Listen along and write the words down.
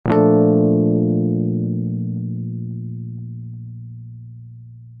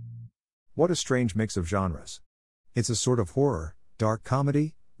What a strange mix of genres. It's a sort of horror, dark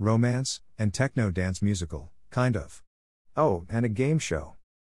comedy, romance, and techno dance musical, kind of. Oh, and a game show.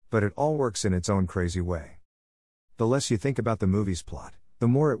 But it all works in its own crazy way. The less you think about the movie's plot, the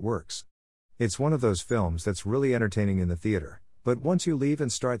more it works. It's one of those films that's really entertaining in the theater, but once you leave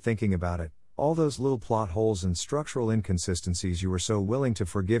and start thinking about it, all those little plot holes and structural inconsistencies you were so willing to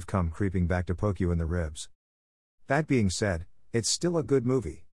forgive come creeping back to poke you in the ribs. That being said, it's still a good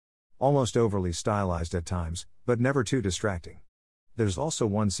movie. Almost overly stylized at times, but never too distracting. There's also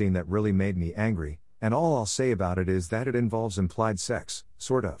one scene that really made me angry, and all I'll say about it is that it involves implied sex,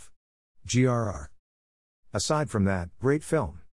 sort of. GRR. Aside from that, great film.